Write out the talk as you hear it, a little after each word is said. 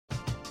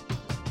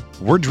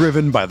We're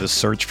driven by the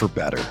search for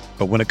better.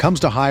 But when it comes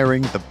to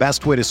hiring, the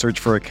best way to search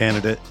for a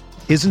candidate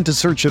isn't to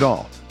search at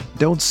all.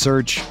 Don't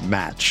search,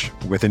 match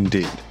with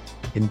Indeed.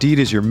 Indeed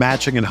is your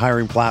matching and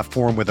hiring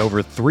platform with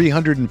over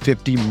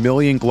 350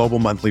 million global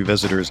monthly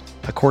visitors,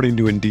 according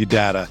to Indeed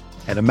data,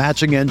 and a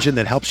matching engine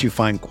that helps you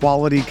find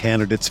quality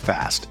candidates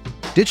fast.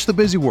 Ditch the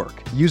busy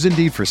work. Use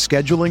Indeed for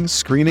scheduling,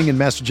 screening, and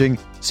messaging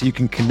so you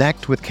can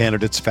connect with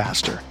candidates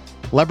faster.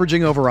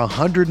 Leveraging over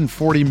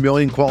 140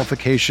 million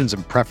qualifications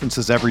and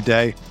preferences every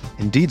day,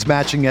 Indeed's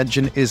matching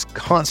engine is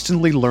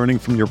constantly learning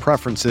from your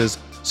preferences,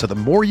 so the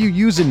more you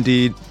use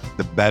Indeed,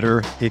 the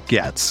better it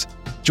gets.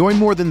 Join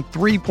more than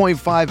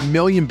 3.5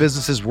 million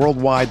businesses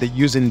worldwide that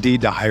use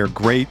Indeed to hire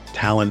great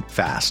talent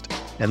fast.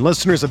 And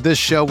listeners of this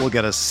show will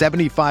get a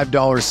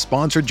 $75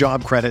 sponsored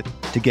job credit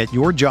to get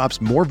your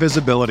jobs more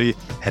visibility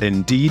at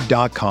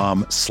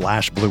Indeed.com/Blue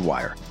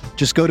Wire.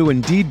 Just go to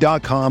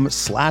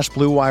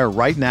Indeed.com/Blue Wire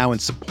right now and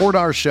support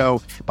our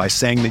show by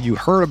saying that you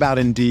heard about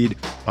Indeed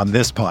on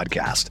this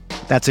podcast.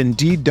 That's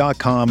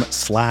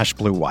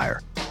Indeed.com/Blue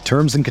Wire.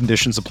 Terms and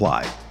conditions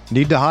apply.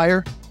 Need to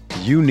hire?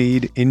 You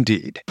need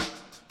Indeed.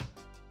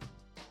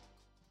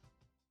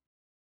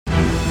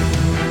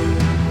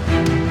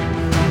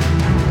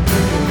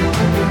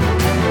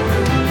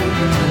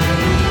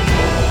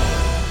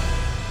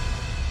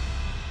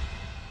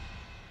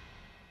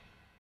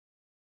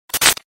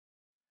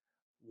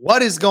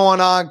 What is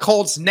going on,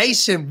 Colts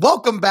Nation?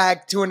 Welcome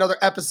back to another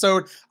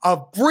episode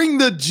of Bring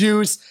the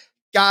Juice.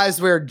 Guys,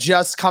 we're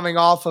just coming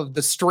off of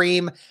the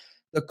stream.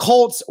 The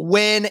Colts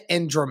win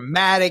in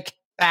dramatic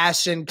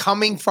fashion,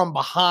 coming from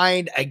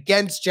behind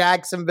against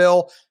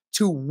Jacksonville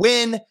to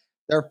win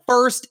their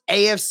first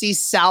AFC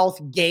South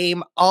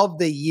game of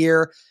the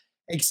year,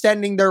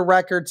 extending their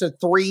record to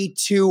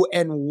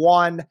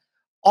 3-2-1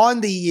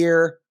 on the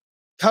year.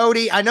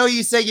 Cody, I know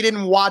you say you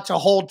didn't watch a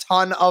whole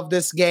ton of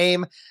this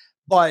game,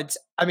 but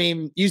I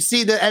mean, you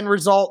see the end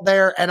result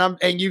there,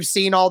 and you've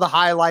seen all the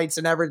highlights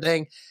and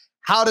everything.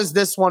 How does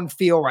this one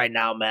feel right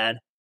now, man?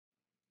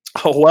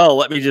 Oh, well,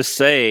 let me just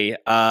say,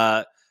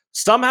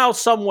 somehow,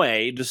 some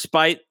way,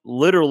 despite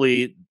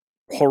literally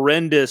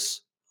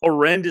horrendous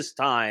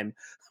time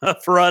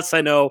for us,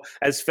 I know,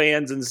 as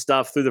fans and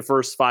stuff through the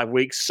first 5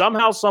 weeks,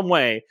 somehow, some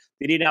way,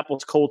 the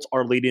Indianapolis Colts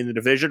are leading the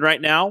division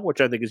right now, which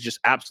I think is just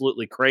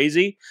absolutely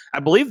crazy. I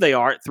believe they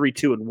are at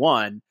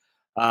 3-2-1.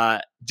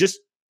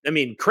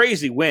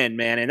 Crazy win,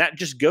 man. And that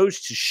just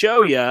goes to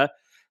show you,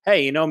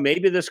 hey,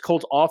 maybe this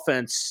Colts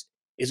offense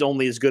is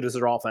only as good as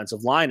their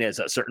offensive line is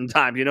at certain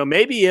times.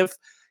 Maybe if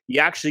you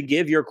actually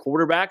give your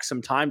quarterback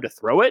some time to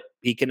throw it,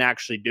 he can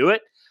actually do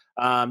it.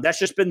 That's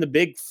just been the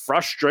big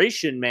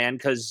frustration, man,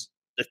 because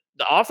the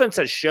offense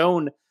has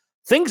shown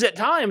things at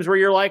times where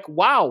you're like,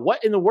 wow,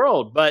 what in the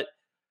world? But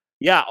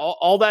yeah,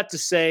 all that to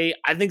say,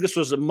 I think this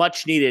was a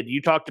much needed,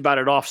 you talked about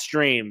it off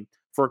stream,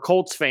 for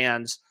Colts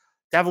fans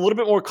to have a little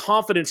bit more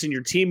confidence in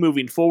your team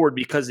moving forward,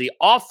 because the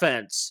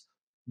offense,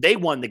 they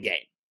won the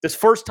game. This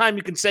first time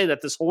you can say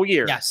that this whole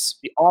year. Yes.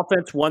 The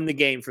offense won the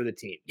game for the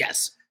team.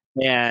 Yes.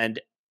 And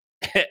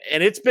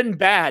it's been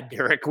bad,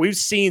 Derek. We've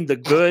seen the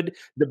good,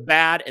 the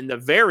bad, and the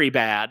very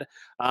bad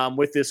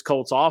with this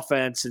Colts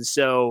offense. And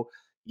so,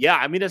 yeah,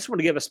 I just want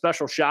to give a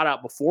special shout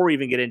out before we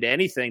even get into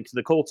anything to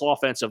the Colts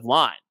offensive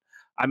line.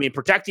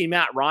 Protecting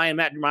Matt Ryan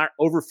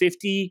over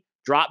 50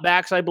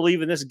 dropbacks, I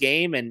believe, in this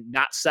game, and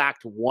not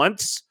sacked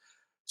once.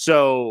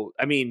 So,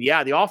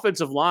 the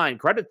offensive line,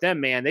 credit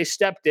them, man. They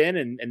stepped in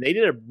and they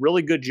did a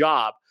really good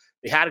job.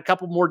 They had a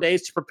couple more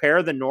days to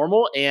prepare than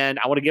normal, and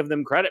I want to give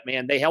them credit,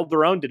 man. They held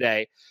their own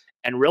today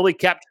and really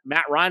kept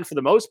Matt Ryan, for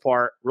the most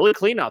part, really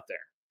clean out there.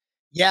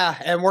 Yeah,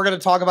 and we're going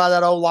to talk about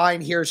that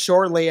O-line here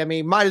shortly.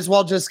 Might as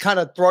well just kind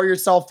of throw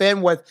yourself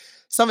in with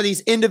some of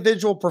these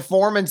individual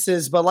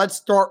performances, but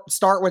let's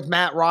start with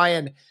Matt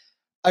Ryan.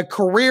 A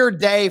career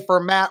day for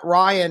Matt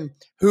Ryan,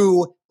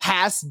 who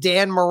passed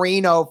Dan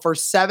Marino for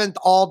 7th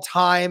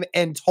all-time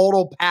in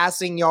total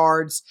passing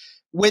yards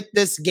with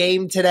this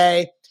game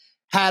today.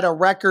 Had a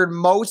record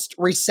most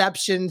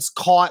receptions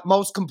caught,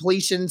 most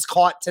completions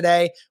caught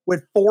today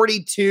with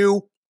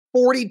 42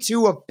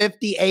 of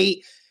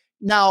 58.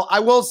 Now, I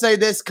will say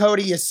this,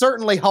 Cody, you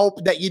certainly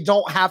hope that you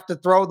don't have to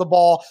throw the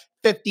ball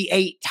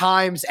 58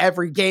 times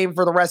every game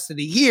for the rest of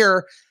the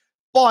year,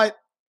 but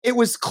it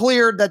was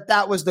clear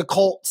that was the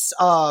Colts'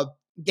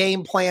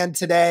 game plan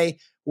today,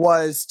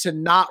 was to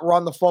not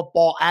run the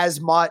football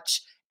as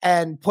much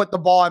and put the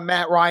ball in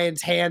Matt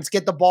Ryan's hands,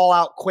 get the ball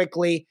out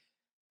quickly.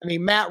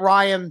 Matt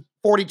Ryan,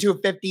 42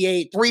 of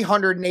 58,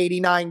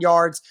 389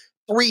 yards,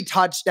 3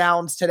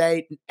 touchdowns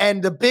today.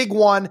 And the big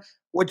one,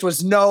 which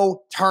was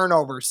no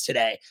turnovers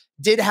today.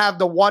 Did have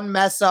the one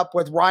mess up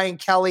with Ryan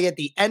Kelly at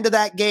the end of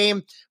that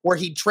game where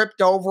he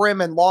tripped over him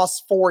and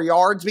lost 4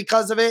 yards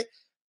because of it.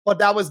 But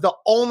that was the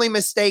only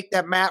mistake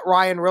that Matt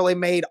Ryan really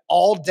made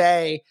all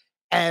day.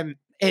 And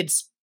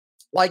it's,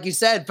 like you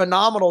said,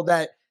 phenomenal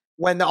that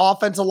when the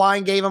offensive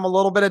line gave him a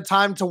little bit of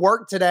time to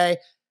work today,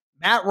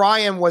 Matt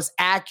Ryan was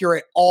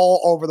accurate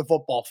all over the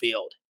football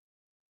field.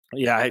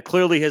 Yeah,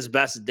 clearly his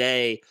best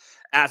day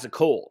as a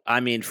Colt. I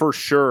mean, for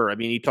sure. I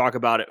mean, you talk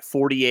about it,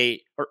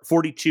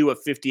 42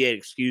 of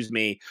 58,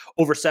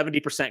 over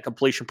 70%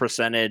 completion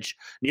percentage,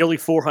 nearly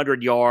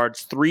 400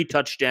 yards, 3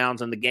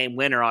 touchdowns, and the game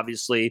winner,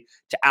 obviously,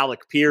 to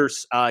Alec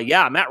Pierce.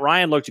 Matt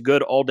Ryan looked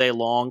good all day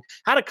long.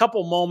 Had a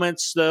couple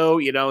moments, though,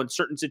 in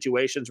certain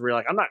situations where you're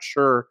like, I'm not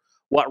sure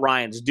what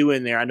Ryan's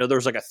doing there. I know there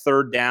was like a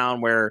third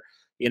down where,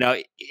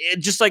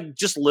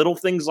 just little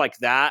things like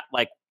that,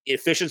 like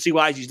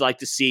efficiency-wise, you'd like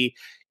to see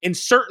in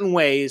certain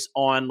ways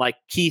on like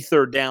key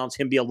third downs,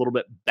 him be a little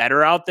bit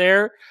better out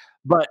there.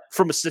 But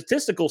from a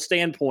statistical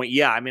standpoint,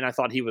 I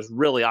thought he was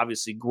really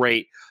obviously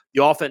great.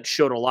 The offense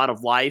showed a lot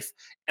of life.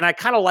 And I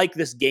kind of like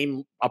this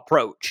game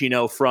approach,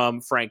 from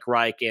Frank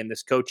Reich and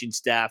this coaching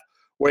staff,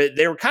 where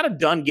they were kind of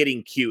done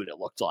getting cute, it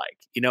looked like,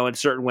 in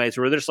certain ways,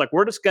 where they're just like,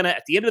 we're just going to,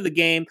 at the end of the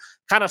game,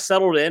 kind of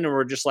settled in, and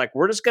we're just like,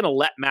 we're just going to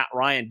let Matt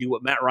Ryan do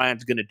what Matt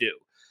Ryan's going to do.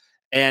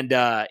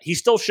 And he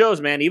still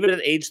shows, man, even at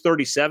age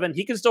 37,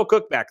 he can still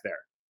cook back there.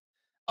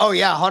 Oh,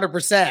 yeah,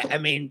 100%. I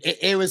mean,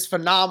 it was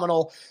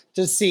phenomenal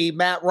to see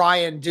Matt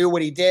Ryan do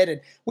what he did.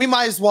 And we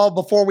might as well,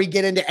 before we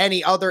get into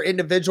any other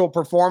individual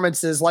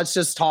performances, let's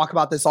just talk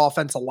about this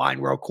offensive line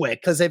real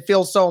quick, because it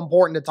feels so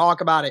important to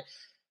talk about it.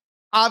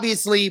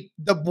 Obviously,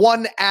 the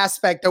one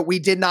aspect that we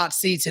did not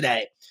see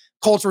today,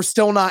 Colts were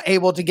still not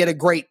able to get a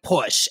great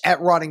push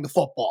at running the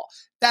football.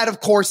 That, of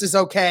course, is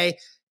okay.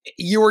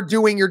 You were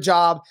doing your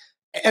job.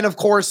 And, of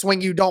course, when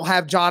you don't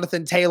have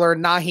Jonathan Taylor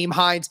and Nyheim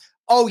Hines,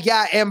 oh,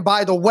 yeah, and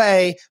by the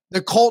way,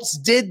 the Colts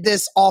did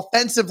this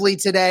offensively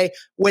today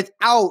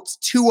without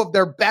 2 of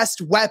their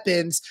best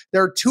weapons,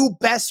 their 2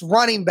 best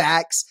running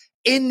backs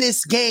in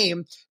this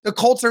game. The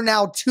Colts are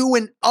now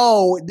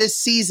 2-0 this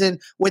season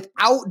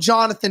without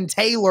Jonathan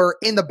Taylor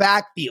in the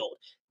backfield.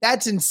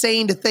 That's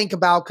insane to think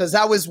about, because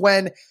that was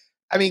when,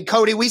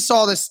 Cody, we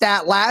saw the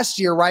stat last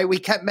year, right? We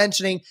kept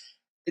mentioning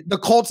the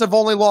Colts have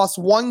only lost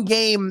 1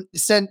 game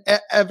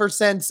ever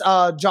since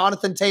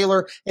Jonathan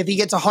Taylor. If he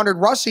gets 100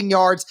 rushing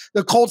yards,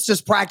 the Colts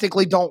just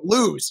practically don't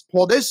lose.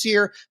 Well, this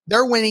year,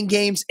 they're winning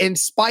games in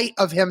spite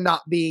of him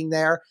not being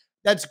there.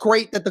 That's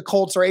great that the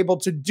Colts are able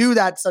to do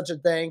that, such a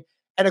thing.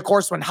 And, of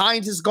course, when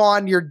Hines is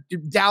gone, you're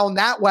down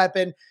that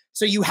weapon.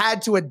 So you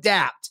had to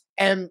adapt.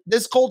 And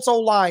this Colts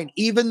O-line,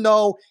 even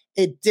though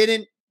it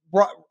didn't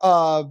run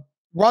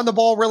the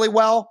ball really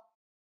well,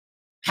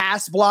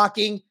 pass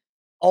blocking,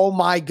 oh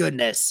my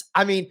goodness.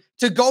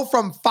 To go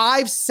from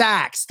 5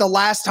 sacks the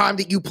last time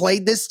that you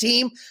played this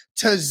team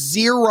to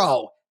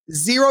 0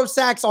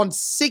 sacks on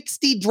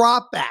 60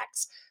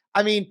 dropbacks.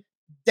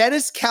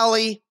 Dennis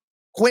Kelly,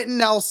 Quentin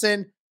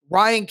Nelson,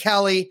 Ryan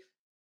Kelly,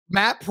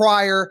 Matt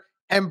Pryor,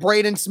 and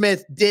Braden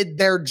Smith did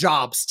their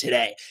jobs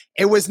today.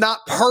 It was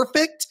not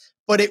perfect,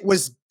 but it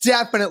was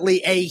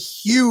definitely a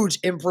huge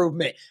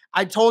improvement.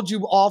 I told you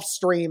off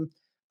stream,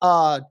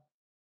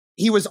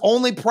 he was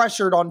only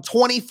pressured on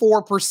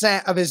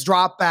 24% of his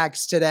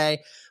dropbacks today,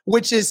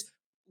 which is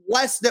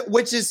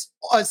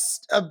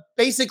a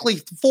basically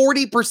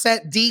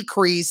 40%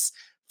 decrease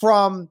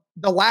from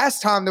the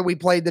last time that we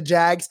played the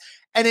Jags.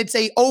 And it's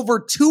a over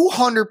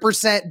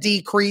 200%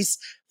 decrease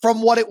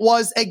from what it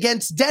was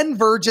against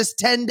Denver just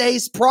 10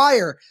 days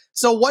prior.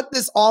 So what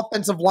this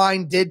offensive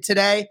line did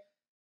today,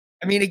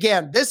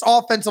 again, this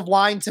offensive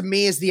line to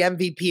me is the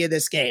MVP of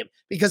this game,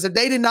 because if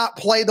they did not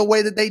play the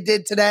way that they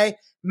did today,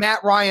 Matt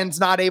Ryan's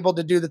not able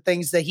to do the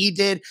things that he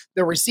did.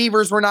 The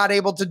receivers were not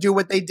able to do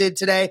what they did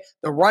today.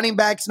 The running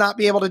backs not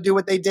be able to do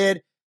what they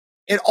did.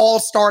 It all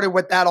started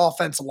with that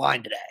offensive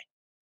line today.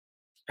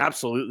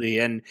 Absolutely.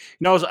 And,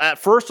 I was at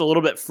first a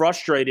little bit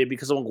frustrated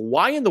because I'm like,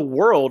 why in the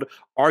world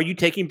are you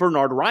taking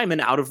Bernhard Raimann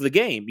out of the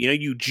game?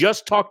 You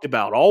just talked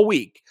about all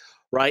week,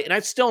 right? And I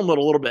still am a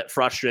little bit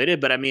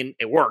frustrated, but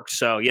it worked.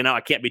 So,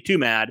 I can't be too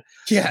mad.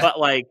 Yeah. But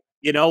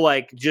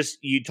just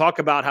you talk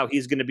about how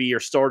he's going to be your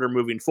starter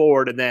moving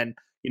forward, and then,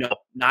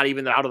 not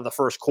even out of the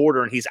first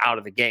quarter and he's out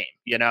of the game,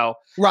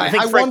 Right.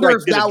 I wonder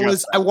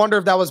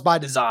if that was by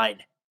design.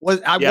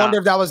 Wonder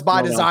if that was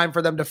by design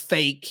for them to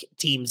fake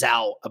teams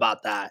out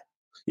about that.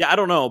 Yeah, I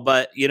don't know.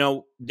 But,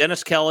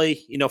 Dennis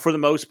Kelly, for the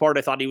most part,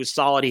 I thought he was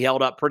solid. He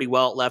held up pretty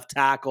well at left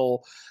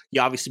tackle. You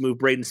obviously moved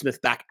Braden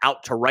Smith back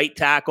out to right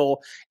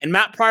tackle. And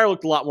Matt Pryor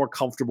looked a lot more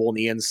comfortable on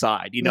the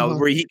inside,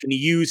 where he can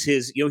use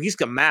his, he's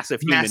a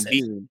massive human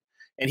being.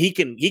 And he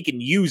can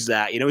use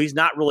that. He's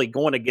not really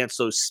going against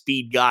those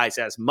speed guys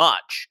as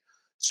much.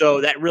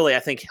 So that really, I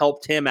think,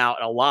 helped him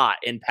out a lot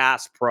in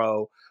pass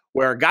pro,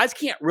 where guys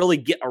can't really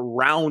get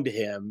around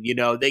him.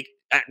 They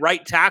at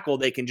right tackle,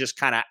 they can just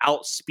kind of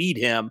outspeed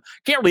him.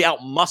 Can't really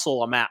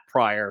outmuscle a Matt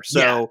Pryor.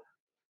 So,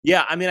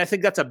 I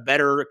think that's a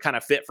better kind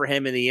of fit for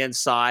him in the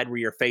inside, where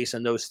you're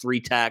facing those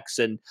 3 techs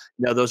and,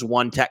 those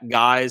 1 tech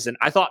guys. And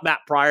I thought Matt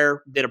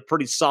Pryor did a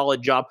pretty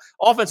solid job.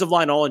 Offensive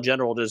line all in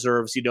general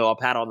deserves, a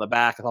pat on the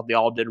back. I thought they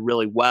all did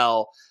really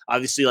well.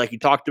 Obviously, like you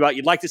talked about,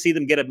 you'd like to see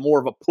them get more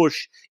of a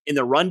push in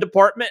the run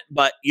department.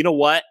 But you know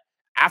what?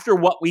 After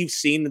what we've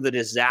seen, the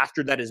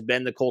disaster that has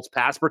been the Colts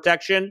pass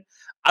protection,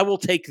 I will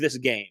take this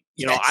game.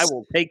 I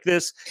will take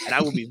this, and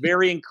I will be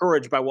very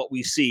encouraged by what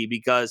we see,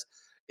 because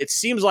it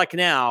seems like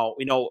now,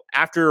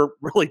 after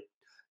really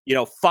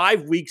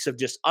 5 weeks of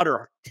just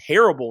utter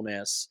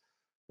terribleness,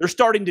 they're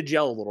starting to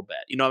gel a little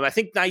bit. I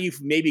think now you've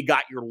maybe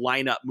got your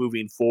lineup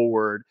moving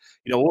forward.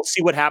 We'll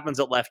see what happens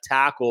at left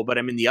tackle, but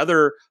I mean, the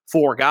other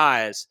 4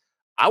 guys,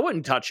 I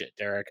wouldn't touch it,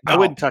 Derek. No. I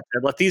wouldn't touch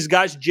it. Let these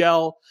guys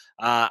gel.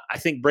 I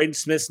think Braden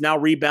Smith's now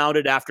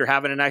rebounded after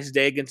having a nice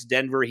day against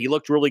Denver. He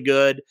looked really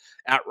good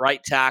at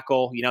right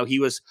tackle. He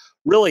was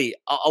really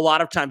a lot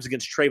of times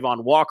against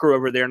Trayvon Walker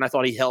over there, and I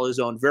thought he held his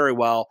own very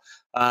well.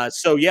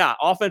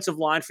 Offensive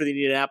line for the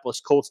Indianapolis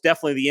Colts,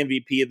 definitely the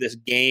MVP of this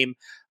game.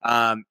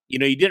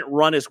 You didn't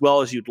run as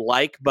well as you'd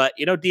like, but,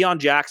 Deion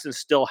Jackson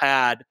still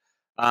had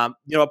a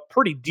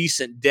pretty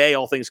decent day,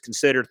 all things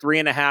considered,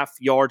 3.5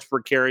 yards per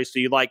carry. So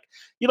you'd like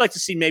to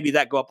see maybe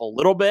that go up a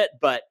little bit,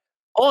 but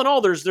all in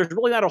all, there's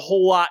really not a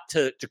whole lot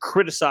to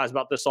criticize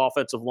about this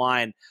offensive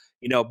line.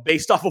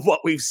 Based off of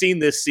what we've seen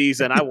this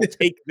season, I will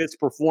take this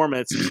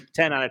performance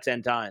 10 out of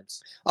 10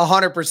 times.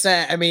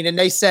 100%. I mean, and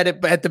they said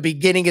it at the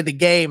beginning of the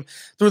game,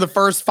 through the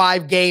first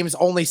 5 games,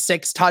 only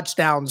 6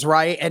 touchdowns,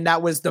 right? And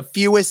that was the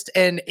fewest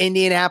in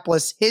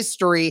Indianapolis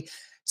history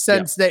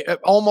since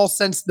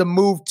since the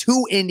move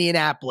to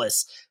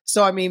Indianapolis.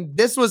 So, I mean,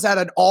 this was at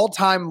an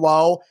all-time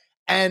low,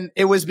 and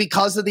it was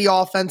because of the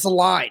offensive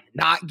line,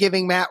 not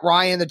giving Matt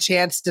Ryan the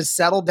chance to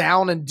settle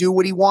down and do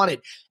what he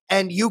wanted.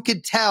 And you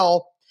could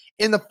tell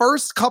in the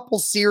first couple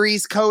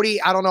series,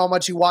 Cody, I don't know how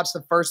much you watched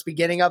the first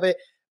beginning of it,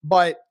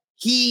 but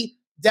he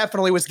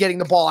definitely was getting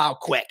the ball out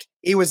quick.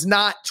 He was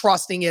not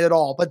trusting it at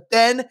all. But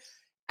then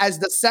as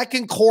the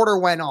second quarter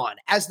went on,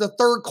 as the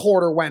third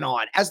quarter went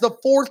on, as the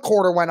fourth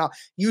quarter went on,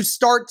 you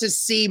start to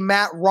see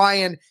Matt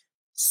Ryan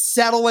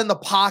settle in the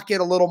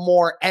pocket a little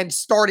more and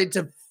started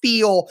to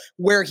feel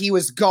where he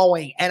was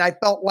going. And I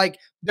felt like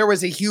there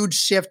was a huge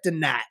shift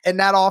in that. And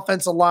that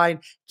offensive line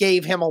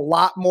gave him a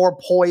lot more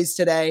poise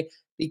today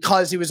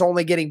because he was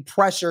only getting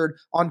pressured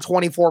on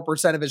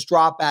 24% of his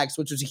dropbacks,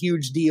 which was a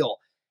huge deal.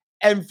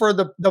 And for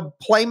the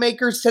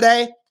playmakers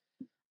today,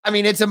 I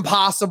mean, it's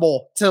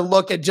impossible to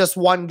look at just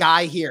one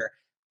guy here.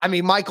 I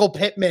mean, Michael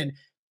Pittman,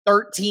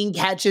 13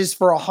 catches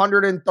for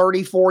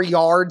 134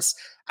 yards.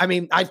 I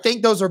mean, I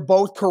think those are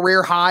both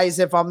career highs,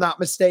 if I'm not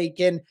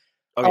mistaken.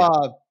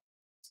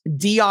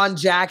 Deion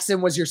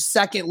Jackson was your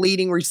second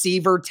leading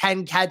receiver,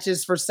 10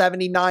 catches for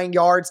 79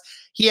 yards.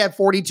 He had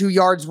 42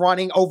 yards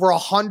running, over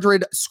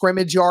 100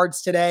 scrimmage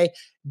yards today.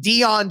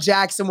 Deion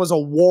Jackson was a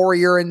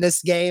warrior in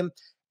this game.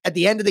 At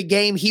the end of the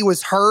game, he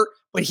was hurt,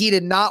 but he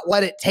did not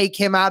let it take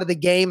him out of the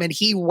game, and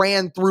he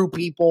ran through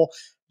people,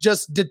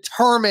 just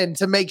determined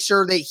to make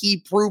sure that he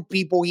proved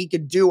people he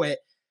could do it.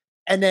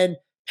 And then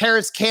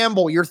Paris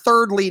Campbell, your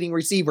third leading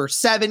receiver,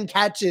 7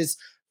 catches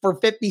for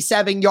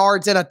 57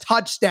 yards and a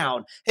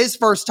touchdown, his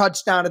first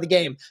touchdown of the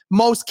game.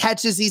 Most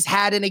catches he's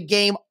had in a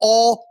game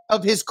all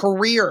of his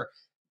career.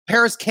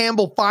 Paris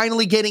Campbell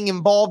finally getting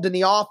involved in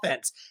the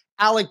offense.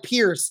 Alec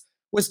Pierce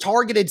was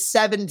targeted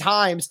 7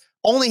 times,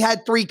 only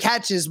had 3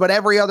 catches, but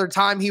every other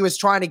time he was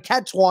trying to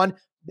catch one,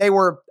 they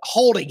were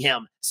holding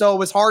him. So it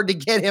was hard to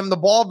get him the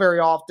ball very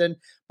often,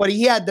 but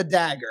he had the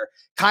dagger.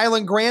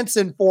 Kylan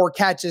Granson, 4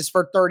 catches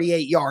for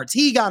 38 yards.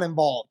 He got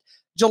involved.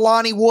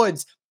 Jelani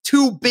Woods,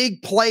 2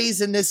 big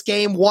plays in this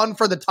game, 1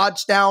 for the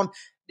touchdown.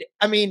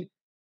 I mean,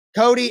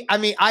 Cody,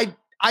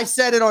 I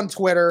said it on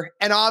Twitter,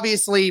 and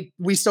obviously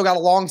we still got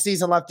a long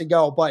season left to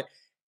go, but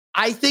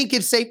I think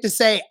it's safe to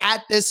say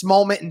at this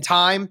moment in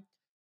time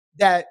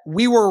that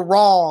we were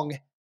wrong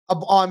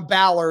on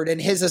Ballard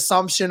and his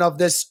assumption of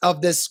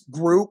this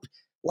group.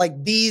 Like,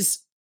 these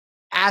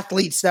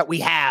athletes that we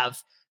have,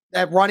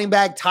 that running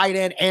back, tight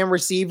end, and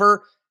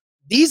receiver,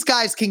 these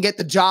guys can get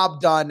the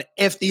job done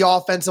if the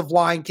offensive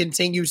line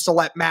continues to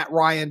let Matt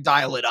Ryan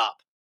dial it up.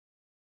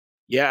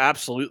 Yeah,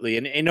 absolutely.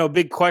 And a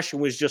big question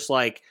was just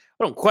like,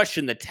 I don't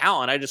question the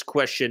talent. I just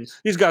question,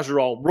 these guys are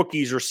all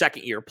rookies or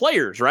second-year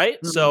players, right?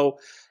 Mm-hmm. So,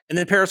 and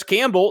then Paris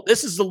Campbell,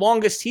 this is the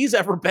longest he's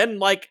ever been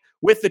like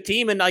with the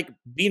team and like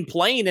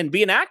playing and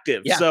being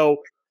active. Yeah.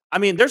 So, I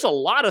mean, there's a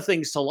lot of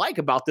things to like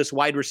about this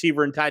wide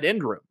receiver and tight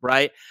end room,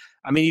 right?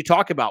 I mean, you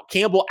talk about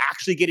Campbell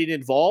actually getting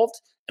involved,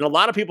 and a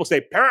lot of people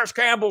say, Paris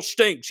Campbell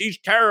stinks. He's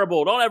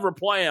terrible. Don't ever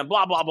play him,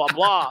 blah, blah, blah,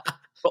 blah.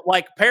 But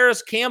like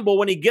Paris Campbell,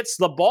 when he gets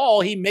the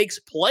ball, he makes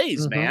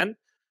plays, man.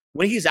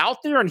 When he's out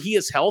there and he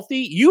is healthy,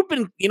 you've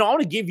been, I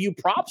want to give you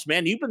props,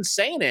 man. You've been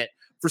saying it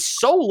for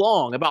so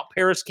long about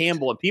Paris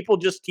Campbell, and people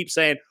just keep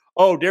saying,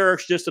 oh,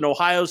 Derek's just an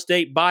Ohio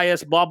State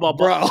bias, blah, blah,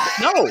 blah.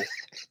 No,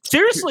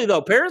 seriously,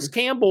 though, Paris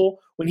Campbell,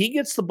 when he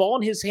gets the ball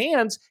in his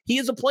hands, he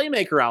is a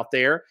playmaker out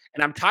there.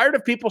 And I'm tired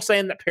of people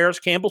saying that Paris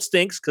Campbell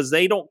stinks because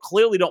they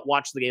clearly don't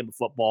watch the game of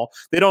football.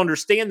 They don't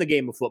understand the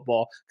game of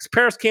football, because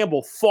Paris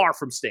Campbell far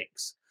from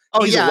stinks.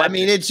 Oh, yeah. I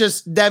mean, it's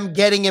just them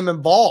getting him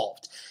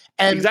involved.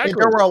 And exactly.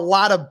 There were a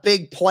lot of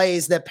big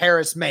plays that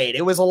Paris made.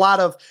 It was a lot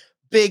of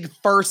big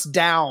first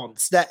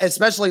downs, that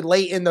especially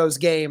late in those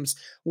games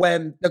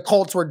when the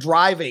Colts were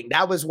driving.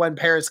 That was when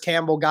Paris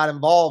Campbell got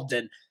involved.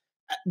 And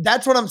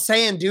that's what I'm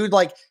saying, dude.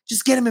 Like,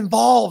 just get him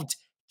involved.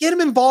 Get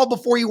him involved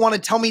before you want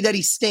to tell me that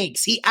he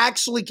stinks. He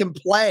actually can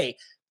play.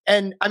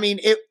 And I mean,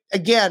 it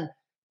again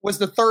was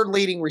the third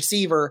leading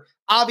receiver.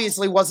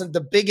 obviously wasn't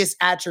the biggest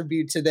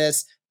attribute to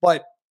this,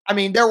 but I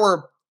mean, there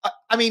were,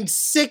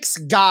 6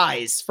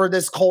 guys for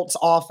this Colts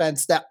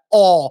offense that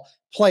all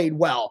played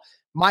well.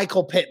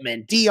 Michael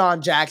Pittman,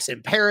 Deion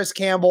Jackson, Paris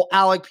Campbell,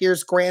 Alec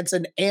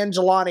Pierce-Granson, and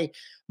Jelani.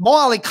 Mo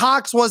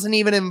Alie-Cox wasn't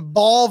even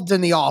involved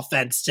in the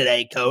offense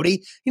today,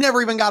 Cody. He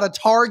never even got a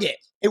target.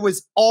 It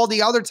was all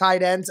the other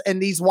tight ends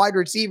and these wide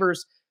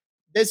receivers.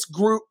 This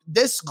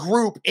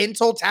group in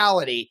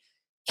totality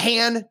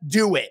can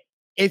do it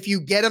if you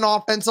get an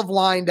offensive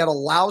line that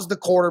allows the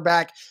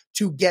quarterback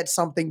to get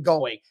something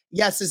going.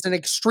 Yes, it's an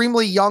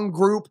extremely young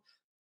group,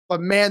 but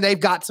man, they've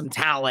got some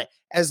talent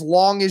as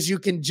long as you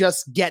can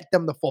just get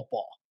them the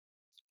football.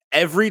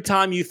 Every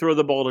time you throw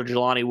the ball to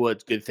Jelani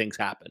Woods, good things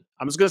happen.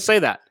 I'm just going to say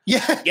that. Yeah,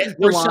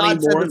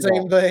 Rashad said the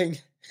same thing.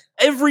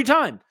 Every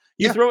time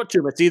you throw it to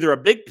him, it's either a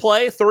big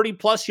play,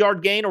 30-plus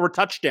yard gain, or a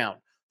touchdown.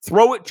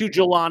 Throw it to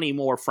Jelani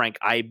more, Frank.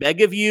 I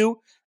beg of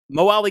you.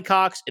 Mo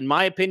Alie-Cox, in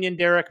my opinion,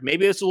 Derek,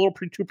 maybe it's a little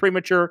too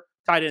premature,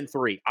 tight end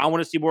 3. I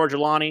want to see more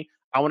Jelani.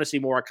 I want to see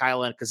more of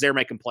Kylan because they're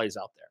making plays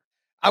out there.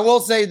 I will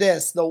say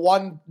this. The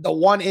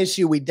one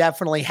issue we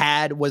definitely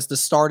had was the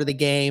start of the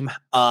game.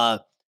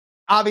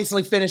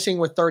 Obviously finishing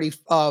with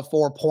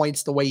 34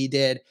 points the way you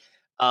did.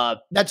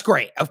 That's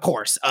great, of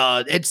course.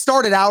 It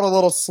started out a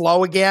little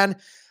slow again.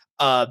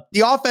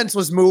 The offense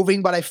was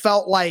moving, but I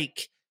felt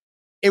like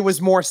it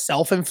was more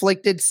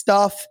self-inflicted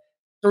stuff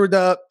through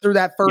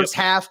that first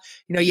half.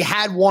 You know, you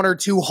had 1 or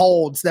 2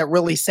 holds that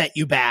really set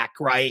you back,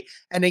 right?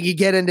 And then you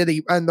get into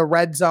the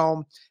red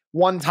zone.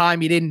 One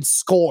time you didn't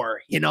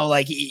score, you know,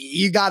 like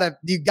you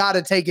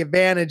gotta take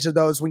advantage of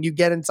those when you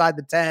get inside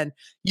the 10.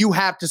 You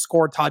have to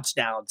score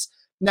touchdowns.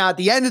 Now, at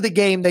the end of the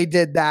game, they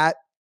did that.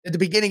 At the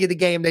beginning of the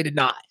game, they did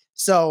not.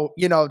 So,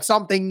 you know,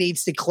 something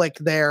needs to click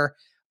there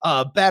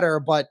better.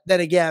 But then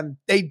again,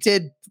 they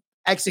did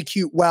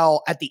execute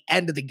well at the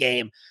end of the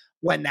game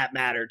when that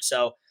mattered.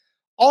 So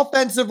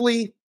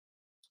offensively,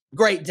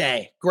 great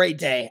day.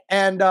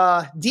 And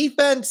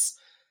defense,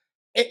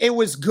 it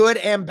was good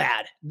and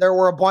bad. There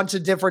were a bunch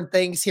of different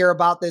things here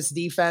about this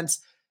defense.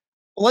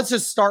 Let's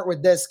just start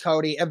with this,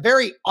 Cody. A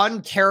very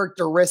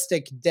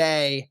uncharacteristic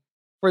day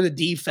for the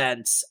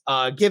defense,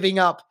 giving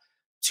up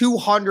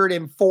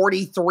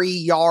 243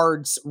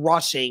 yards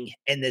rushing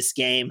in this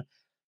game.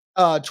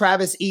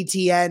 Travis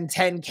Etienne,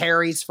 10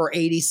 carries for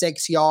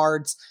 86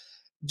 yards.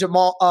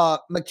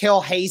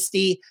 Mikael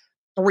Hasty,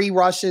 3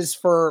 rushes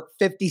for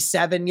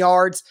 57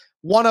 yards.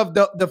 One of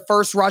the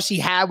first rush he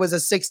had was a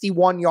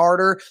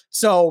 61-yarder.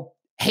 So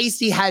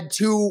Hasty had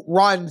 2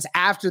 runs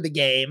after the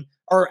game,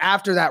 or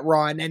after that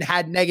run, and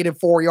had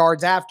 -4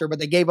 yards after, but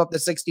they gave up the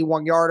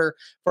 61-yarder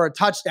for a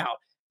touchdown.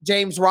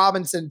 James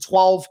Robinson,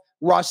 12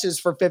 rushes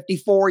for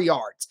 54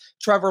 yards.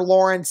 Trevor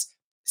Lawrence,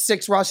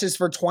 6 rushes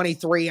for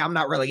 23. I'm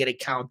not really going to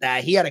count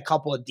that. He had a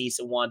couple of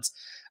decent ones.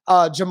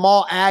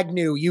 Jamal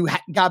Agnew, you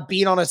got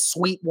beat on a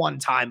sweep one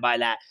time by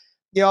that.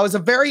 You know, it was a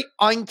very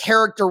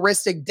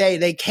uncharacteristic day.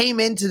 They came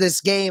into this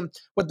game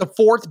with the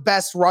 4th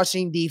best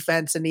rushing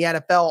defense in the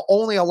NFL,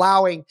 only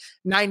allowing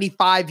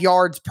 95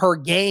 yards per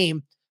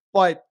game.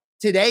 But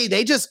today,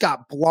 they just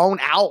got blown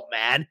out,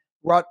 man,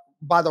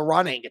 by the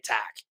running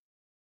attack.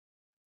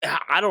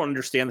 I don't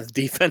understand the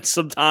defense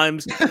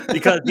sometimes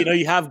because, you know,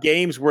 you have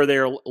games where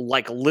they're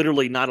like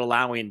literally not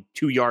allowing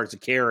 2 yards to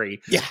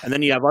carry. Yeah. And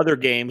then you have other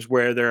games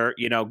where they're,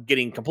 you know,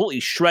 getting completely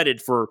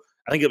shredded for,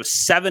 I think it was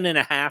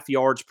 7.5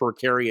 yards per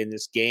carry in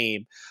this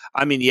game.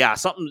 I mean, yeah,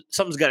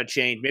 something's got to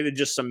change. Maybe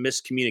just some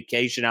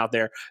miscommunication out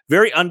there.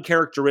 Very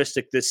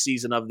uncharacteristic this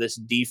season of this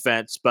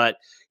defense. But,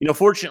 you know,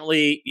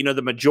 fortunately, you know,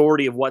 the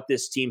majority of what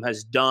this team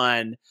has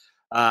done,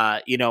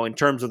 you know, in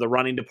terms of the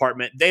running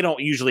department, they don't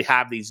usually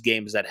have these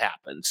games that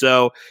happen.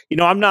 So, you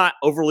know, I'm not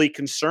overly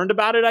concerned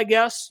about it, I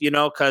guess, you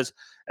know, because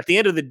at the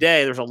end of the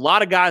day, there's a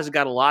lot of guys that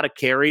got a lot of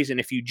carries. And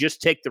if you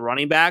just take the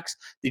running backs,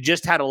 they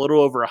just had a little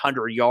over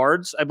 100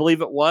 yards, I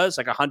believe it was,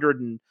 like 100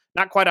 and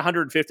not quite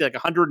 150, like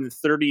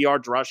 130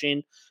 yards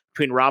rushing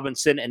between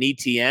Robinson and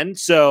Etienne.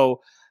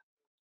 So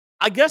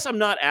I guess I'm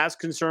not as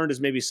concerned as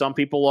maybe some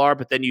people are,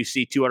 but then you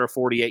see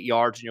 248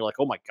 yards and you're like,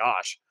 oh my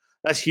gosh,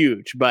 that's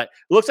huge. But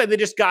it looks like they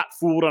just got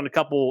fooled on a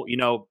couple, you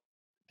know,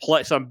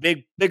 some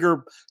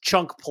bigger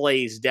chunk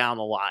plays down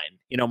the line,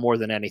 you know, more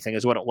than anything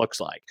is what it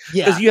looks like.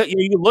 Yeah. Because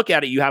you look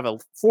at it, you have a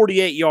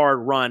 48-yard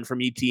run from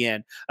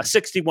Etienne, a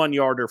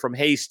 61-yarder from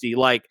Hasty.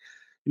 Like,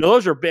 you know,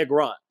 those are big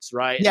runs,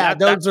 right? Yeah,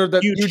 those are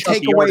you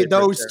take away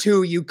those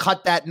 2, you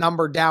cut that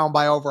number down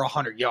by over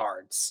 100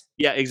 yards.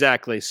 Yeah,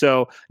 exactly.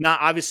 So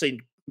obviously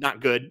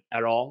not good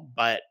at all,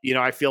 but, you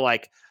know, I feel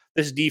like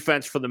this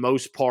defense, for the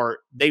most part,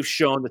 they've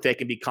shown that they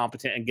can be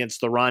competent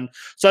against the run.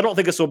 So I don't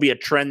think this will be a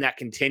trend that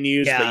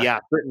continues. Yeah. But yeah,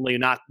 certainly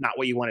not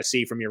what you want to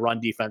see from your run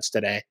defense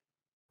today.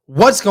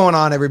 What's going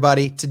on,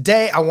 everybody?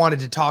 Today, I wanted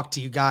to talk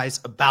to you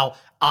guys about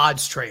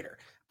Odds Trader.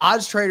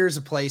 Odds Trader is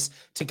a place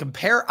to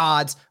compare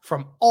odds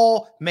from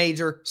all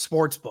major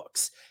sports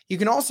books. You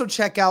can also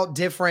check out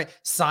different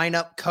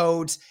sign-up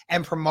codes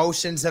and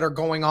promotions that are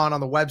going on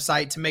the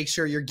website to make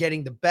sure you're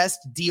getting the best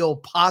deal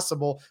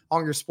possible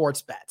on your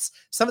sports bets.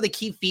 Some of the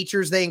key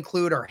features they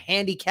include are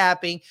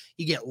handicapping.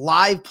 You get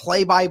live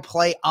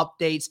play-by-play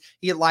updates.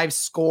 You get live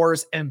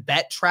scores and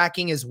bet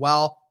tracking as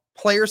well.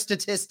 Player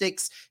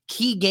statistics,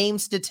 key game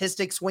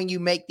statistics when you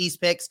make these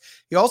picks.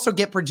 You also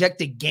get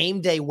projected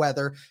game day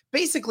weather,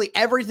 basically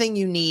everything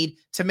you need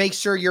to make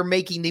sure you're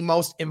making the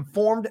most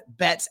informed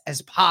bets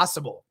as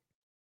possible.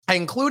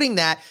 Including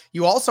that,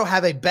 you also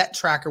have a bet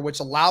tracker, which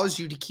allows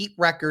you to keep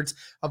records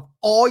of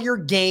all your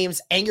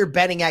games and your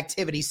betting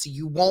activities so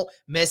you won't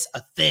miss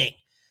a thing.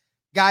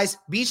 Guys,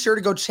 be sure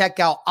to go check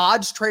out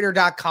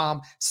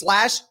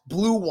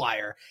oddstrader.com/Blue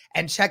Wire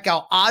and check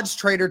out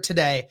OddsTrader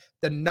today,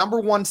 the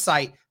 #1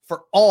 site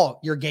for all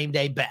your game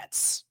day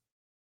bets.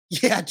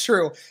 Yeah,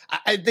 true.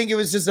 I think it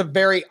was just a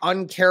very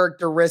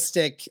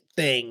uncharacteristic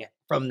thing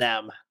from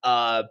them.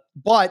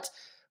 But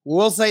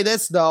we'll say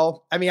this,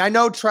 though. I mean, I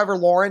know Trevor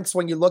Lawrence,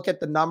 when you look at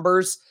the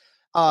numbers,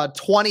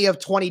 20 of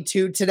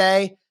 22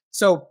 today.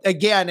 So,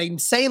 again,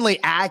 insanely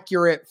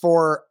accurate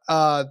for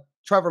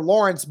Trevor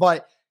Lawrence,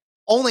 but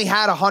only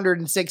had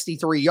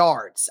 163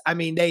 yards. I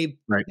mean, they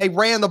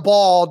ran the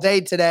ball all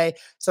day today,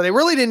 so they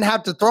really didn't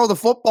have to throw the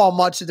football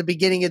much at the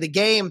beginning of the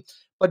game.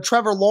 But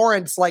Trevor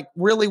Lawrence,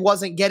 really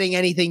wasn't getting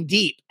anything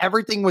deep.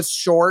 Everything was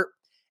short.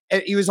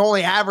 He was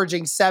only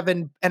averaging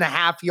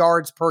 7.5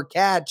 yards per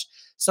catch.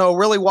 So it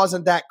really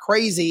wasn't that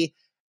crazy.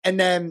 And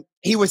then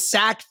he was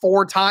sacked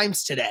 4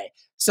 times today.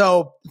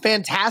 So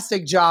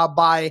fantastic job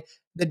by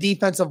the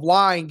defensive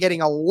line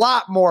getting a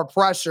lot more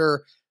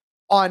pressure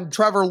on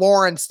Trevor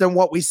Lawrence than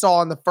what we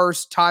saw in the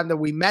first time that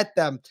we met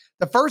them.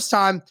 The first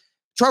time,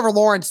 Trevor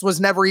Lawrence was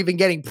never even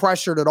getting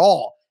pressured at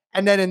all.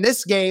 And then in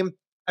this game,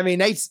 I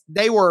mean,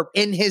 they were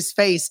in his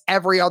face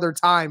every other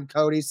time,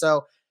 Cody.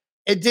 So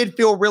it did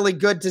feel really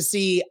good to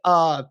see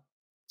the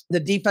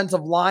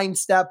defensive line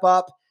step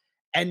up.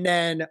 And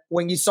then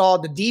when you saw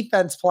the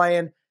defense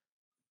playing,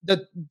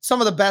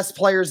 some of the best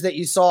players that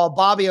you saw,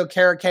 Bobby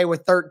Okereke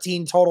with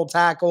 13 total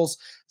tackles,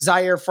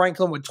 Zaire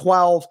Franklin with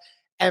 12,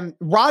 and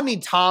Rodney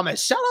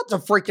Thomas. Shout out to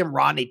freaking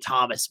Rodney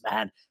Thomas,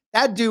 man.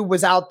 That dude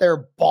was out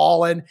there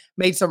balling,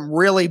 made some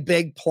really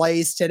big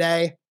plays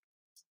today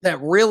that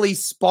really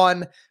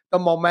spun the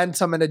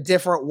momentum in a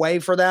different way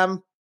for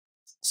them.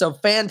 So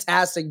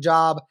fantastic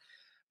job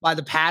by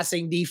the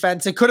passing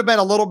defense. It could have been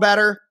a little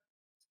better,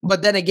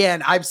 but then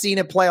again, I've seen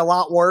it play a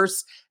lot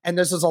worse, and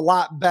this was a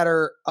lot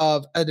better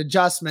of an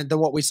adjustment than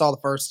what we saw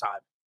the first time.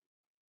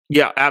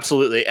 Yeah,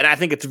 absolutely. And I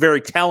think it's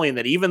very telling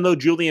that even though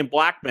Julian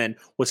Blackmon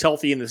was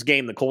healthy in this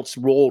game, the Colts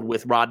rolled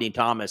with Rodney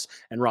Thomas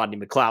and Rodney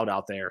McLeod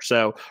out there.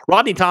 So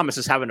Rodney Thomas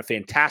is having a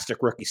fantastic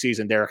rookie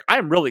season, Derek. I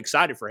am really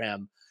excited for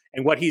him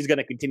and what he's going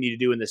to continue to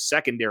do in this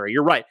secondary.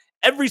 You're right.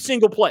 Every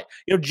single play,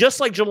 just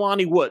like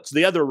Jelani Woods,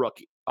 the other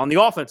rookie on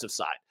the offensive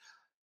side,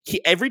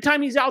 every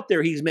time he's out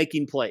there, he's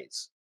making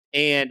plays.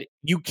 And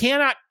you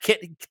cannot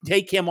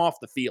take him off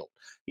the field.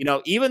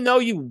 Even though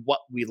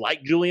we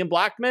like Julian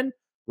Blackmon,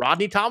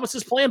 Rodney Thomas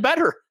is playing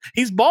better.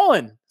 He's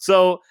balling.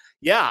 So,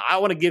 yeah, I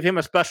want to give him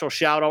a special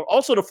shout out.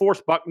 Also to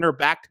Forrest Buckner,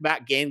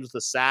 back-to-back games with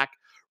a sack.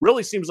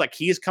 Really seems like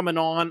he's coming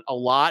on a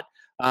lot.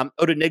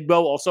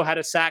 Odenigbo also had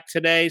a sack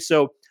today.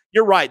 So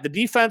you're right. The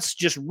defense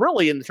just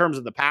really in terms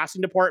of the passing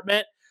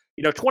department,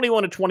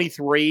 21 to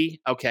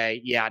 23.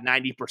 Okay, yeah,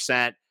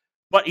 90%.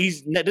 But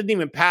didn't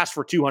even pass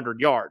for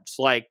 200 yards.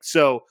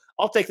 So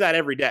I'll take that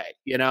every day,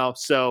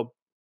 So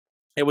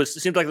it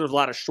seemed like there was a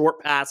lot of short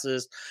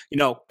passes,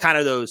 kind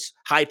of those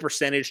high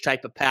percentage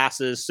type of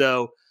passes.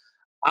 So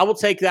I will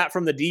take that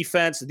from the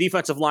defense. The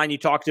defensive line you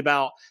talked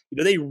about,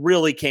 they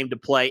really came to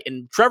play.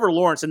 And Trevor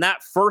Lawrence in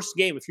that first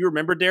game, if you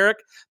remember, Derek,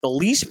 the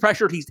least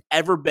pressured he's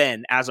ever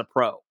been as a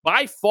pro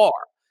by far.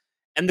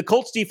 And the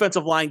Colts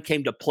defensive line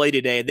came to play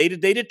today. They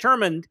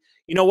determined,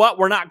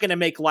 we're not going to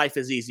make life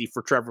as easy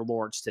for Trevor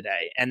Lawrence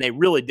today. And they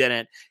really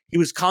didn't. He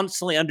was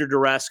constantly under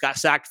duress, got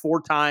sacked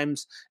 4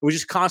 times. It was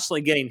just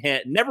constantly getting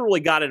hit. Never really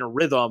got in a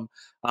rhythm.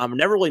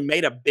 Never really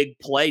made a big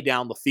play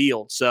down the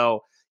field.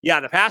 So, yeah,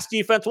 the pass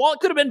defense, well, it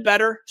could have been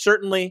better,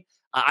 certainly.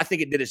 I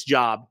think it did its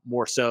job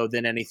more so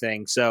than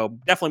anything. So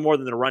definitely more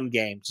than the run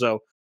game. So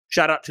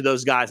shout out to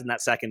those guys in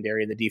that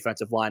secondary and the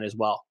defensive line as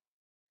well.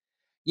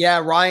 Yeah,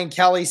 Ryan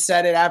Kelly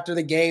said it after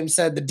the game,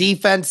 said the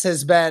defense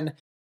has been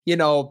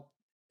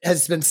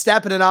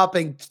stepping it up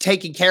and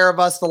taking care of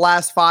us the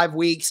last 5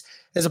 weeks.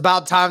 It's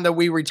about time that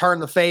we return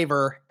the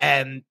favor.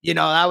 And,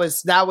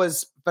 that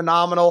was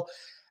phenomenal.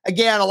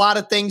 Again, a lot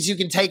of things you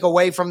can take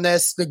away from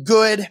this, the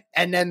good,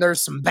 and then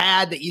there's some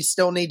bad that you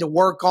still need to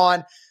work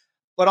on.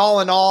 But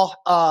all in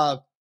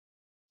all,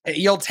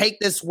 you'll take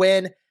this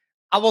win.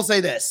 I will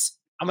say this.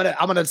 I'm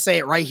gonna say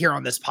it right here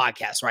on this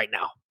podcast right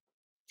now.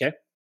 Okay.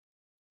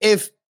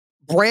 If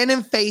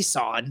Brandon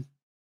Faison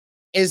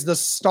is the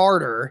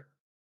starter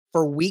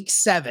for week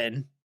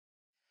 7,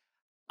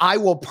 I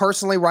will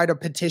personally write a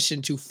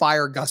petition to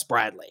fire Gus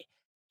Bradley.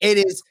 It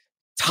is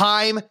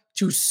time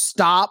to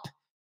stop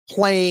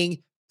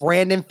playing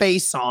Brandon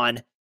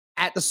Faison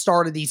at the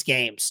start of these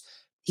games.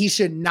 He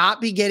should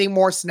not be getting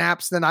more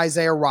snaps than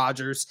Isaiah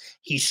Rodgers.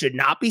 He should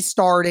not be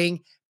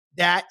starting.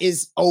 That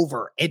is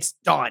over. It's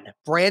done.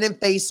 Brandon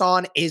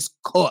Facyson is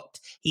cooked.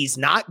 He's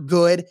not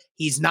good.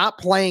 He's not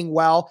playing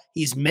well.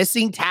 He's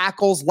missing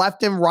tackles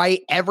left and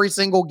right every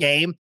single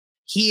game.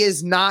 He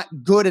is not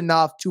good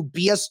enough to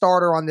be a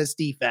starter on this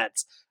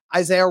defense.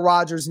 Isaiah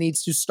Rodgers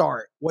needs to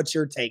start. What's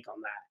your take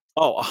on that?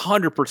 Oh,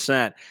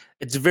 100%.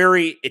 It's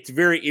very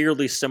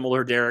eerily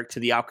similar, Derek, to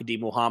the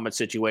Al-Qadim Muhammad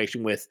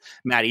situation with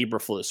Matt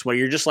Eberflus, where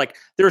you're just like,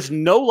 there's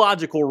no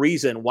logical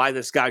reason why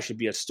this guy should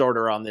be a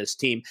starter on this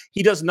team.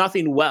 He does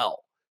nothing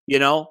well,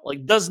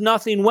 does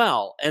nothing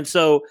well. And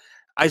so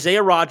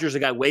Isaiah Rodgers, a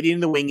guy waiting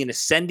in the wing, an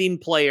ascending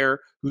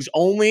player who's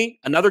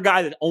another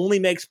guy that only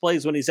makes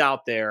plays when he's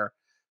out there,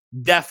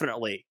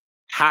 definitely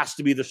has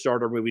to be the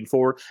starter moving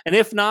forward. And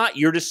if not,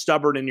 you're just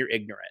stubborn and you're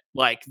ignorant.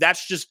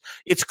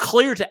 It's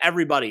clear to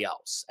everybody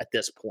else at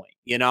this point,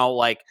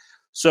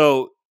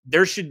 so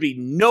there should be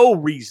no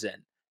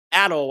reason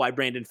at all why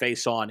Brandon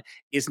Facyson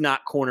is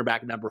not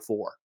cornerback number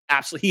 4.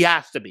 Absolutely. He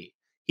has to be.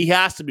 He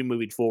has to be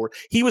moving forward.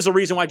 He was the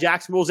reason why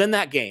Jacksonville was in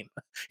that game.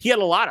 He had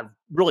a lot of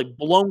really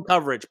blown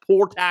coverage,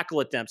 poor tackle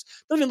attempts.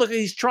 Doesn't even look like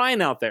he's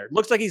trying out there.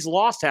 Looks like he's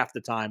lost half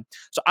the time.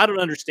 So I don't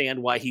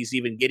understand why he's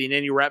even getting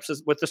any reps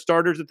with the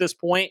starters at this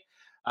point.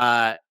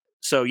 I'm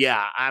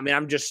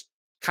just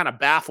kind of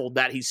baffled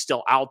that he's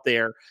still out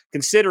there,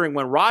 considering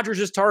when Rodgers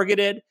is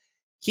targeted,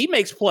 he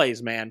makes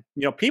plays, man.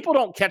 People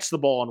don't catch the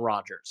ball on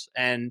Rodgers,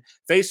 and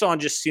Facyson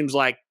just seems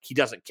like he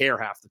doesn't care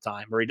half the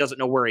time, or he doesn't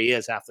know where he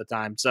is half the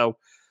time. So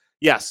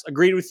yes,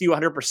 agreed with you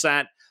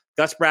 100%.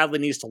 Gus Bradley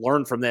needs to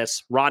learn from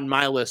this. Ron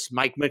Miles,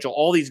 Mike Mitchell,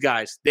 all these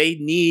guys, they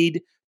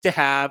need to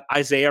have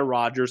Isaiah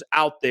Rodgers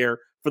out there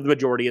for the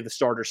majority of the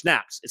starter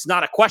snaps. It's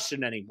not a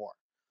question anymore.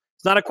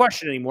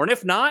 And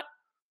if not,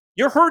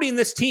 you're hurting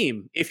this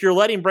team if you're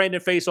letting Brandon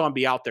Facyson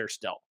be out there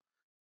still.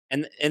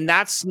 And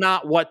that's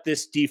not what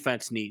this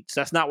defense needs.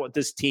 That's not what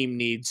this team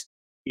needs,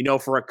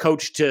 for a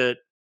coach to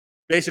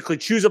basically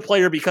choose a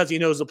player because he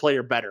knows the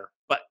player better,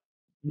 but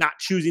not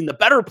choosing the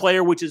better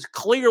player, which is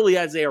clearly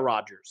Isaiah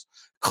Rodgers.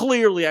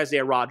 Clearly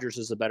Isaiah Rodgers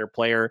is a better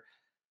player.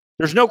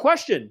 There's no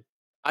question.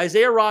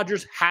 Isaiah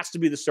Rodgers has to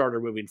be the starter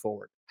moving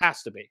forward.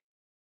 Has to be.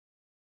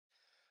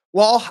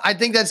 Well, I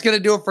think that's going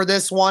to do it for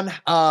this one.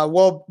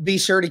 We'll be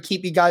sure to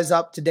keep you guys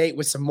up to date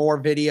with some more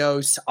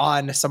videos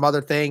on some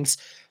other things.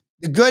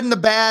 The good and the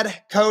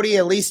bad, Cody,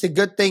 at least the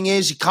good thing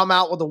is you come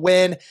out with a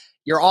win.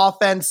 Your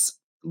offense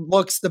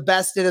looks the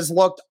best it has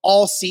looked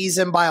all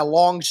season by a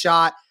long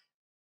shot.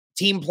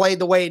 Team played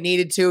the way it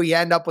needed to. You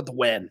end up with the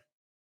win.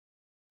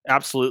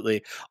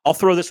 Absolutely. I'll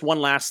throw this one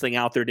last thing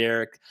out there,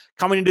 Derek.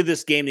 Coming into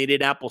this game, the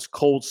Indianapolis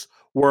Colts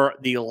were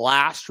the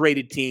last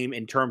rated team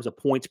in terms of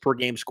points per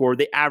game scored.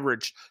 They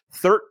averaged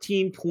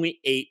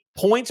 13.8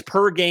 points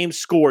per game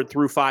scored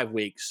through 5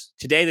 weeks.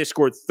 Today, they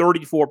scored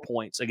 34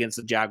 points against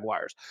the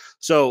Jaguars.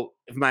 So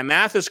if my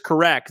math is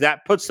correct,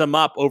 that puts them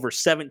up over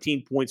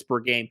 17 points per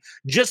game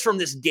just from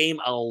this game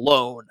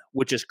alone,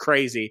 which is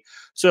crazy.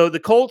 So the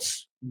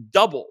Colts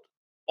doubled,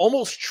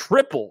 almost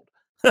tripled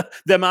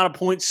the amount of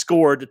points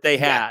scored that they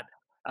had,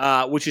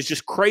 which is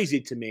just crazy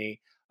to me.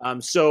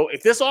 So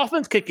if this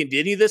offense can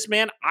continue this,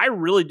 man, I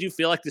really do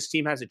feel like this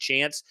team has a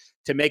chance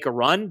to make a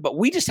run, but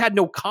we just had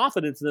no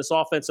confidence in this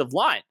offensive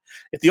line.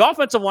 If the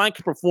offensive line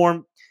can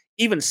perform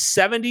even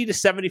 70 to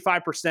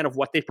 75% of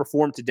what they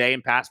performed today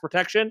in pass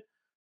protection,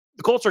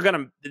 the Colts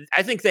are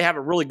I think they have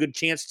a really good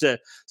chance to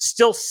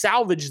still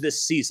salvage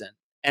this season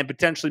and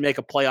potentially make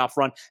a playoff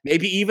run,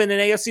 maybe even an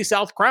AFC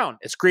South crown,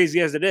 as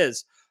crazy as it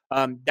is.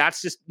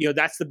 That's just,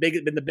 that's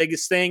been the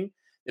biggest thing.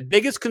 The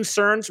biggest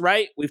concerns,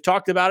 right? We've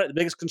talked about it. The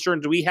biggest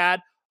concerns we had,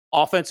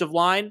 offensive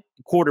line,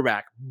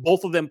 quarterback.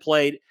 Both of them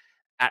played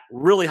at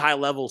really high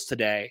levels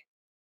today.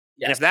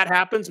 Yes. And if that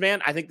happens,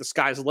 man, I think the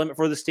sky's the limit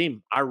for this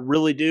team. I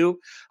really do.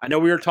 I know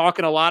we were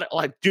talking a lot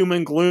like doom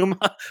and gloom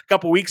a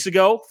couple weeks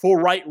ago for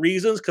right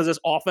reasons, because this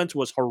offense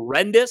was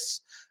horrendous.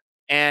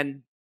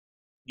 And,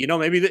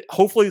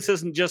 hopefully this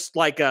isn't just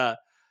like an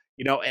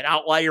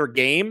outlier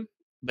game.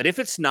 But if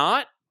it's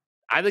not,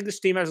 I think this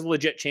team has a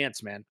legit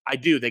chance, man. I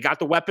do. They got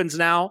the weapons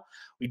now.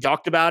 We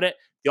talked about it.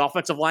 The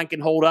offensive line can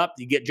hold up.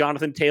 You get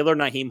Jonathan Taylor,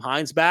 Nyheim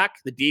Hines back.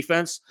 The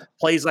defense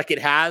plays like it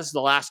has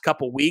the last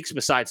couple weeks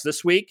besides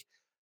this week.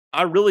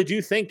 I really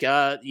do think,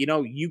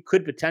 you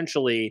could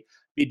potentially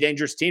be a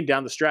dangerous team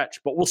down the stretch.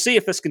 But we'll see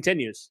if this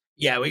continues.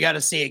 Yeah, we got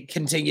to see it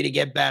continue to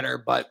get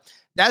better. But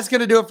that's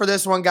going to do it for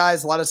this one,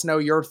 guys. Let us know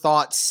your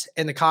thoughts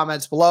in the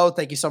comments below.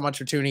 Thank you so much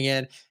for tuning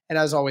in. And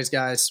as always,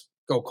 guys,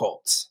 go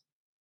Colts.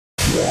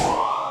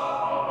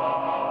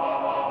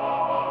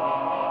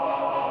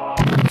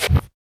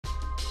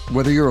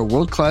 Whether you're a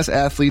world-class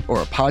athlete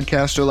or a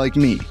podcaster like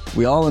me,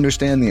 we all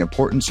understand the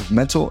importance of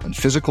mental and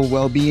physical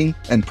well-being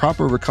and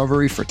proper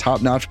recovery for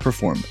top-notch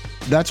performance.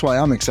 That's why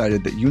I'm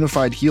excited that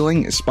Unified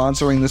Healing is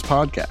sponsoring this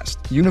podcast.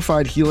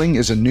 Unified Healing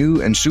is a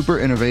new and super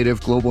innovative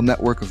global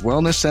network of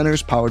wellness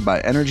centers powered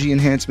by Energy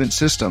Enhancement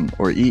System,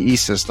 or EE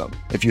System.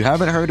 If you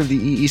haven't heard of the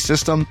EE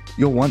System,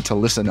 you'll want to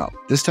listen up.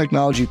 This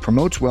technology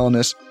promotes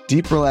wellness,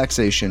 deep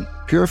relaxation,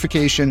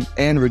 purification,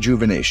 and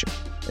rejuvenation.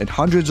 In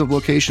hundreds of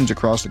locations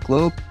across the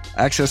globe,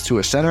 access to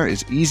a center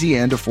is easy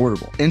and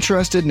affordable.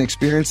 Interested in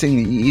experiencing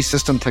the EE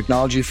System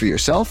technology for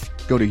yourself?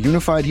 Go to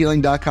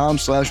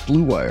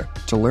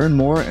unifiedhealing.com/bluewire to learn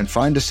more and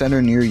find a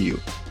center near you.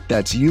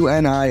 That's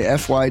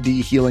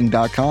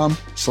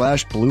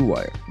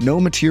unifydhealing.com/bluewire. No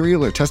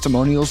material or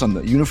testimonials on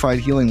the Unified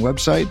Healing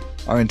website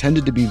are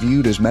intended to be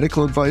viewed as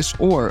medical advice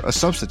or a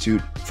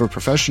substitute for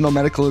professional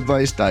medical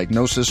advice,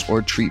 diagnosis,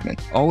 or treatment.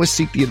 Always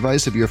seek the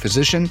advice of your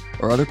physician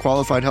or other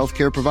qualified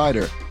healthcare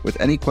provider with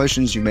any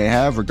questions you may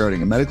have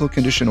regarding a medical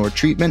condition or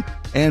treatment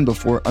and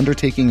before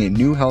undertaking a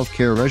new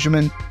healthcare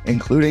regimen,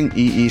 including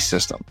EE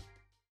System.